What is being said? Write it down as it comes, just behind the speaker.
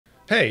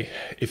Hey,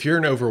 if you're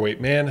an overweight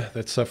man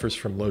that suffers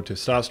from low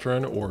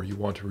testosterone or you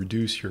want to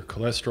reduce your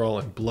cholesterol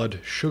and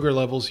blood sugar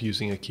levels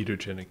using a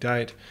ketogenic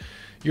diet,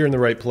 you're in the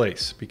right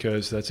place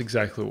because that's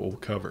exactly what we'll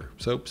cover.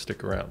 So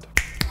stick around.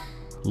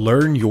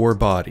 Learn Your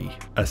Body,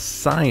 a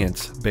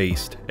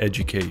science-based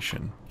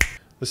education.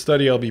 The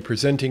study I'll be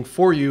presenting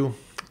for you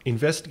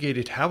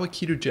investigated how a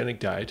ketogenic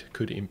diet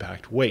could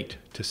impact weight,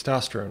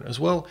 testosterone, as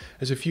well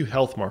as a few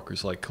health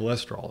markers like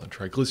cholesterol and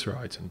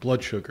triglycerides and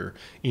blood sugar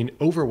in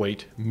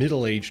overweight,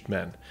 middle-aged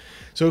men.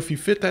 So if you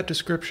fit that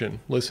description,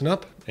 listen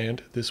up,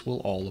 and this will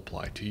all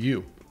apply to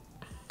you.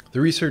 The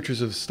researchers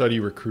of the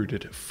study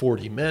recruited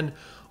 40 men,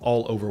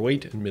 all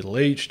overweight and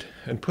middle-aged,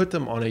 and put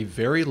them on a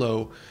very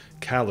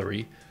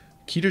low-calorie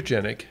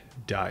ketogenic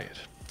diet,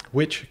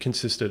 which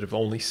consisted of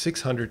only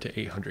 600 to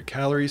 800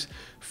 calories,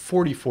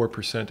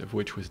 44% of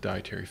which was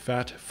dietary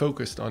fat,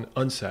 focused on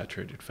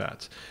unsaturated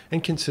fats,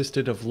 and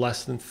consisted of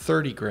less than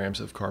 30 grams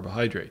of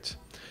carbohydrates.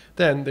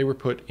 Then they were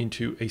put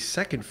into a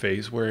second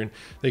phase wherein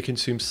they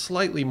consumed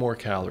slightly more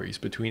calories,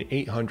 between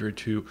 800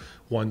 to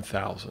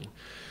 1,000.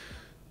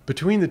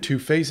 Between the two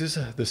phases,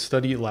 the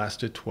study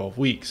lasted 12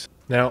 weeks.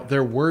 Now,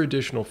 there were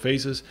additional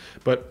phases,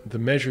 but the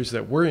measures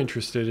that we're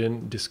interested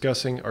in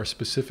discussing are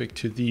specific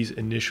to these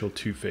initial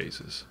two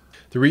phases.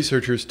 The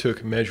researchers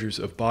took measures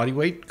of body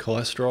weight,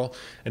 cholesterol,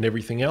 and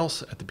everything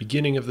else at the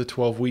beginning of the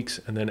 12 weeks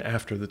and then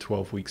after the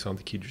 12 weeks on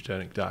the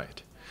ketogenic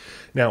diet.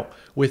 Now,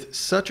 with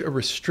such a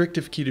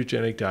restrictive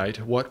ketogenic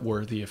diet, what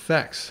were the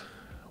effects?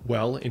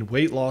 Well, in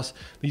weight loss,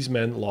 these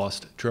men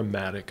lost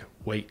dramatic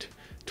weight.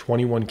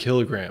 21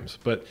 kilograms,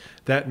 but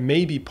that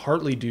may be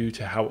partly due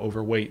to how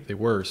overweight they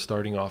were,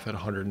 starting off at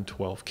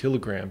 112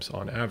 kilograms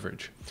on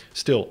average.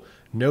 Still,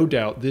 no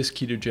doubt this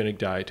ketogenic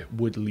diet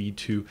would lead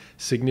to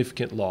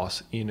significant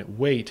loss in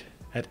weight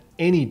at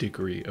any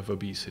degree of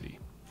obesity.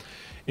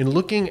 In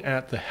looking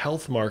at the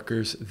health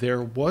markers,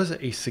 there was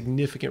a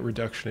significant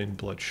reduction in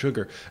blood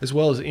sugar, as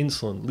well as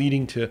insulin,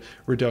 leading to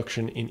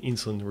reduction in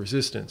insulin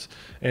resistance.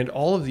 And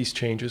all of these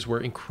changes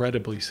were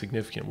incredibly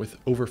significant, with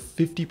over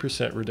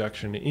 50%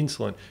 reduction in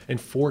insulin and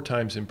 4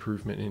 times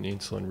improvement in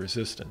insulin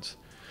resistance.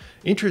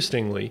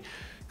 Interestingly,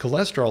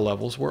 cholesterol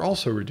levels were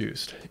also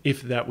reduced,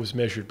 if that was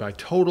measured by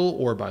total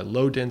or by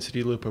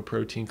low-density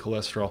lipoprotein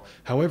cholesterol.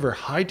 However,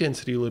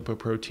 high-density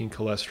lipoprotein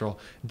cholesterol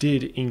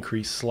did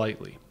increase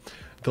slightly.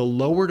 The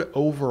lowered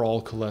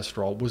overall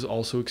cholesterol was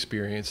also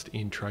experienced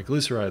in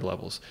triglyceride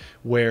levels,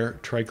 where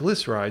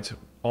triglycerides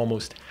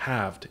almost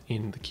halved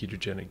in the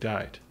ketogenic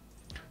diet.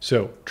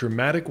 So,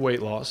 dramatic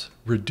weight loss,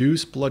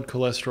 reduced blood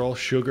cholesterol,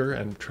 sugar,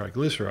 and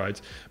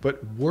triglycerides,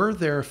 but were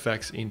there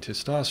effects in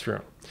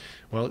testosterone?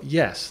 Well,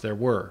 yes, there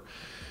were.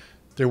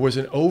 There was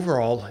an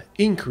overall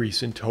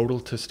increase in total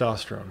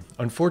testosterone.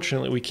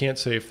 Unfortunately, we can't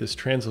say if this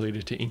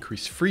translated to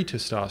increased free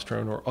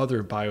testosterone or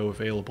other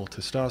bioavailable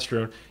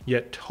testosterone,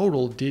 yet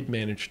total did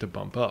manage to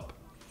bump up.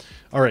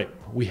 All right,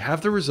 we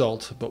have the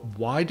results, but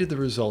why did the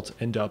results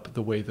end up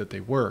the way that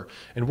they were?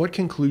 And what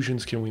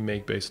conclusions can we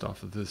make based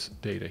off of this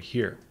data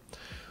here?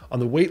 On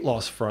the weight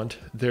loss front,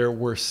 there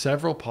were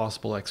several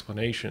possible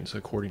explanations,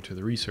 according to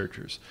the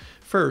researchers.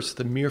 First,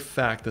 the mere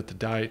fact that the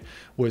diet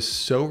was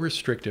so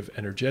restrictive,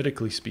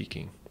 energetically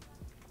speaking.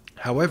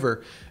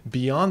 However,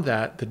 beyond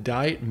that, the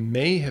diet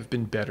may have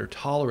been better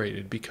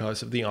tolerated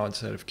because of the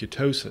onset of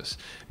ketosis,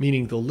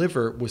 meaning the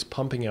liver was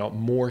pumping out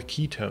more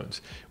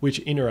ketones, which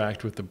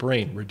interact with the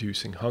brain,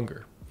 reducing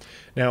hunger.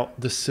 Now,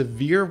 the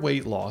severe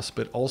weight loss,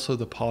 but also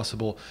the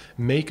possible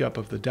makeup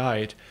of the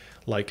diet,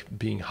 like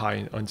being high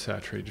in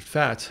unsaturated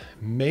fats,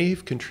 may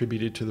have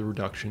contributed to the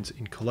reductions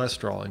in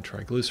cholesterol and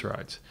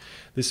triglycerides.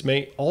 This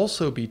may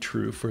also be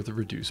true for the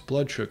reduced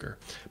blood sugar,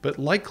 but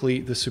likely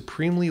the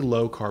supremely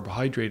low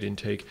carbohydrate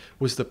intake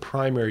was the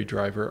primary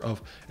driver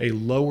of a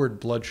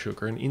lowered blood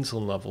sugar and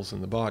insulin levels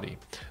in the body.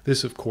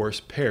 This, of course,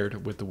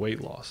 paired with the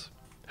weight loss.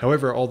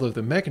 However, although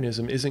the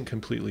mechanism isn't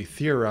completely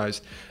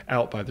theorized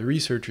out by the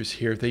researchers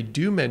here, they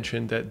do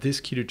mention that this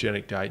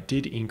ketogenic diet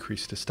did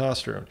increase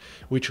testosterone,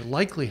 which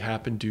likely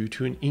happened due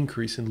to an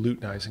increase in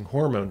luteinizing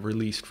hormone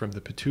released from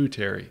the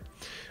pituitary.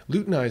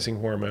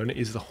 Luteinizing hormone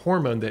is the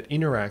hormone that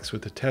interacts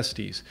with the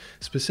testes,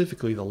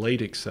 specifically the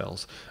Leydig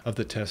cells of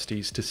the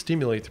testes, to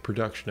stimulate the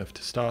production of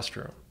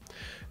testosterone.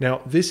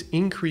 Now, this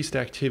increased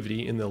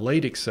activity in the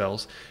Leydig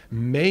cells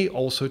may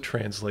also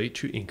translate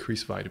to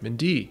increased vitamin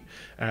D,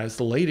 as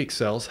the Leydig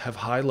cells have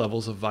high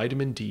levels of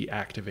vitamin D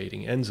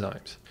activating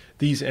enzymes.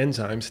 These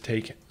enzymes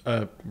take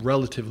a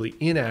relatively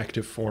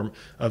inactive form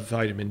of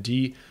vitamin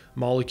D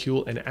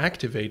molecule and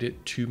activate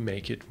it to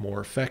make it more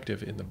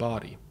effective in the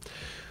body.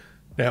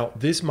 Now,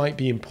 this might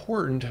be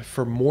important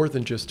for more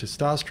than just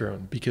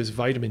testosterone, because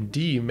vitamin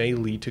D may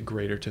lead to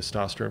greater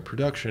testosterone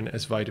production,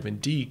 as vitamin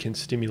D can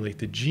stimulate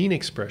the gene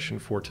expression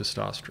for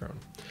testosterone.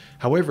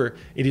 However,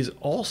 it is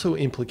also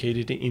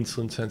implicated in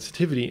insulin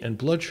sensitivity and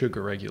blood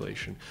sugar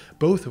regulation,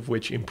 both of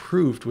which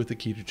improved with the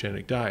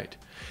ketogenic diet.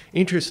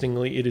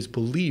 Interestingly, it is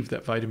believed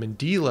that vitamin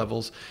D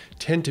levels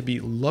tend to be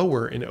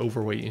lower in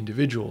overweight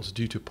individuals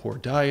due to poor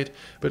diet,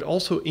 but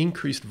also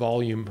increased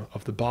volume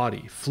of the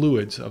body,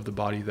 fluids of the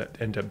body that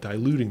end up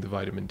diluting including the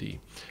vitamin D,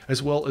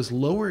 as well as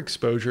lower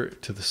exposure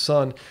to the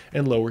sun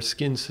and lower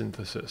skin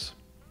synthesis.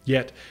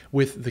 Yet,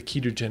 with the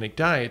ketogenic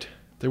diet,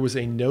 there was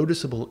a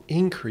noticeable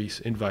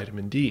increase in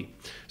vitamin D.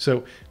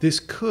 So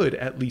this could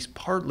at least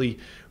partly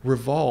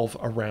revolve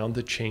around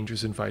the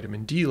changes in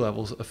vitamin D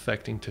levels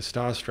affecting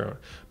testosterone,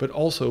 but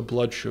also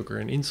blood sugar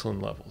and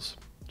insulin levels.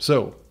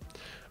 So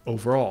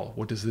overall,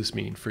 what does this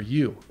mean for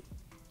you?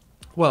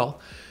 Well,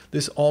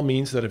 this all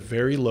means that a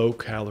very low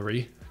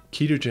calorie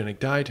ketogenic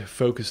diet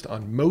focused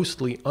on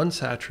mostly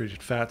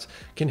unsaturated fats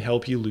can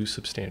help you lose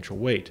substantial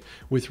weight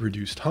with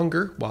reduced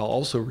hunger while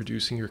also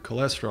reducing your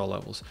cholesterol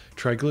levels,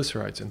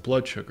 triglycerides, and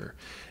blood sugar.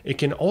 It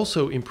can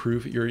also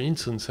improve your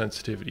insulin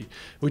sensitivity,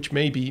 which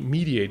may be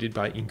mediated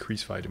by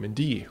increased vitamin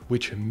D,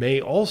 which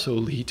may also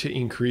lead to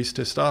increased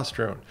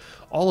testosterone.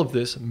 All of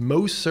this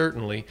most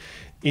certainly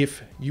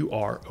if you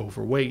are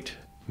overweight,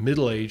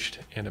 middle-aged,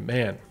 and a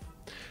man.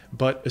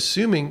 But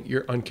assuming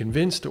you're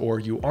unconvinced or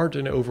you aren't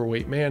an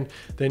overweight man,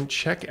 then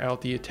check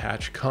out the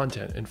attached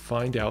content and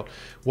find out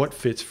what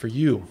fits for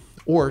you.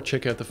 Or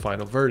check out the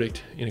final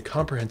verdict in a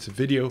comprehensive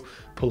video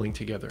pulling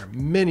together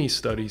many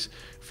studies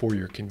for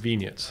your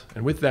convenience.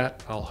 And with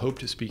that, I'll hope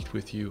to speak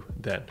with you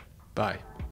then. Bye.